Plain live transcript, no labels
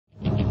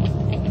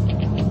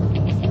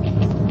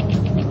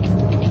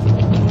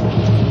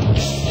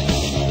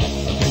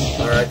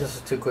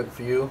too quick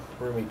for you.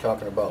 We're going to be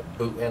talking about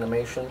boot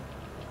animation,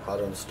 how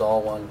to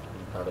install one,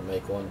 how to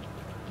make one.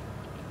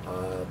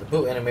 The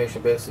boot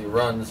animation basically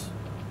runs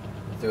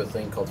through a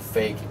thing called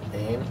fake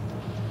aim,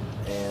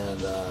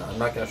 and I'm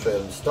not going to show you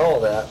how to install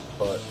that,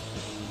 but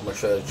I'm going to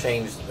show you how to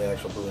change the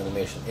actual boot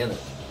animation in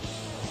it.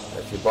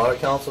 If you bought a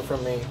console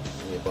from me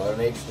and you bought an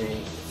HD,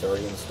 it's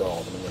already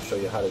installed. I'm going to show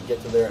you how to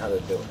get to there and how to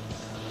do it.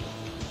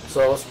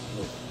 So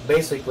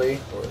basically,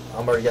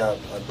 I've already got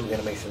a boot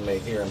animation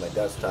made here on my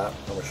desktop.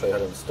 I'm going to show you how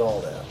to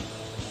install that.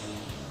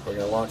 We're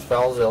going to launch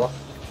FileZilla,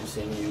 which you've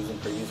seen me use in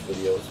previous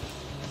videos,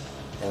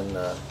 and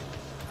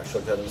I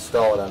showed you how to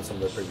install it on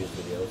some of the previous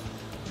videos.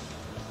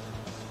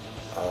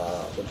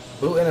 The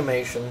boot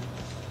animation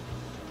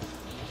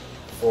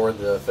for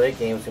the fake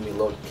game is going to be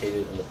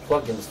located in the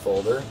plugins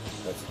folder.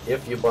 That's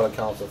if you bought a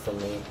console from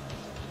me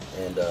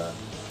and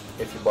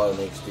if you bought an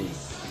HD.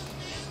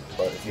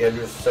 But if you have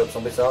yours set up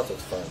someplace else,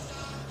 it's fine.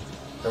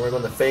 Then we're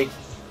going to the fake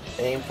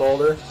aim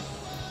folder,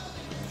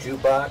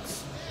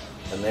 jukebox,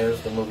 and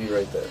there's the movie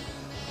right there.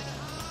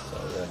 So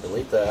we're going to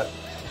delete that.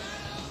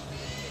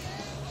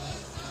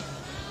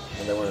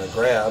 And then we're going to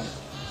grab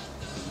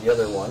the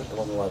other one, the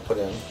one we want to put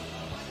in.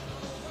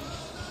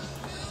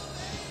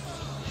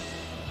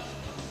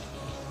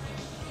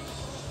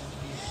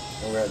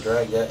 And we're going to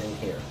drag that in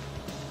here.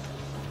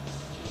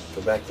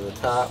 Go back to the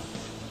top,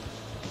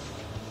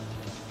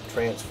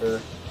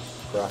 transfer,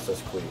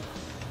 process queue.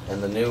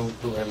 And the new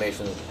boot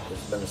animation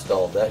has been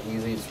installed. That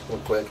easy, it's real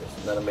quick,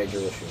 it's not a major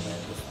issue, man.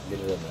 Just get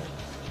it in there.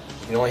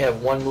 You can only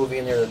have one movie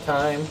in there at a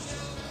time.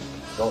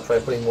 Don't try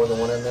putting more than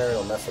one in there,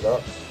 it'll mess it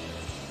up.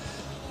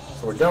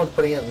 So we're done with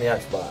putting it in the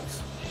Xbox.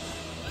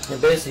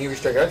 And basically, you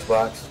restart your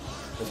Xbox,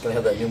 it's going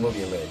to have that new movie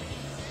you made.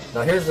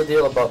 Now here's the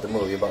deal about the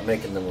movie, about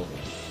making the movie.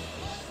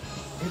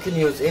 You can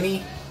use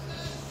any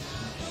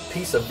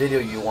piece of video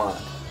you want.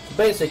 So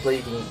basically,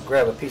 you can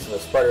grab a piece of a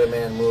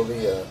Spider-Man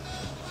movie,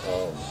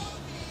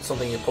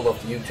 something you pull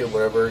off YouTube,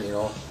 whatever, you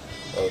know,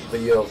 a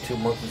video of two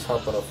monkeys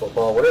humping a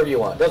football, whatever you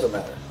want, doesn't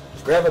matter.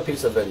 Just grab a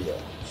piece of video.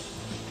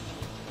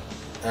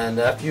 And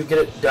after you get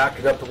it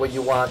doctored up to what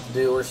you want to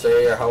do or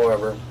say or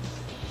however,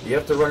 you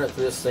have to run it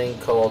through this thing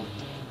called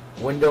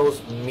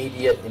Windows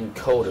Media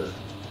Encoder,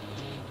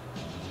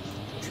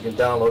 which you can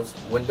download. It's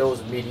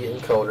Windows Media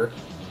Encoder.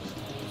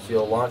 So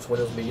you'll launch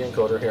Windows Media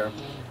Encoder here.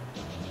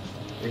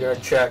 You're going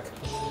to check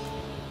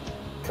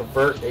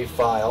Convert a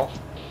File.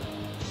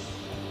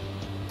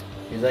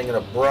 You're then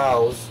going to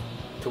browse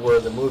to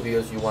where the movie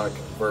is you want to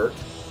convert,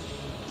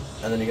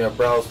 and then you're going to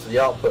browse to the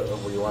output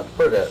of where you want to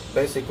put it at.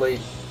 Basically,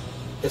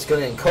 it's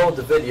going to encode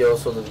the video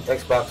so that the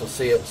Xbox will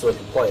see it so it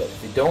can play it.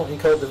 If you don't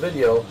encode the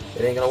video,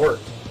 it ain't going to work.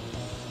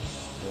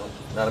 You know,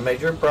 not a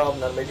major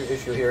problem, not a major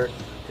issue here.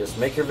 Just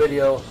make your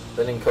video,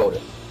 then encode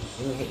it.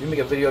 You can make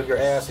a video of your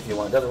ass if you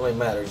want. It doesn't really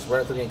matter. Just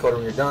run it through the encoder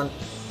when you're done.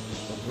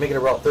 Make it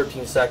about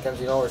 13 seconds,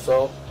 you know, or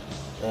so,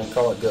 and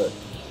call it good.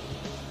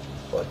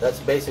 But that's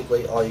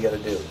basically all you got to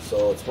do.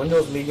 So it's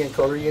Windows Media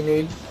Encoder you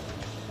need.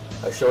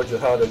 I showed you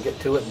how to get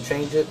to it and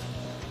change it,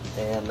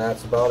 and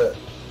that's about it.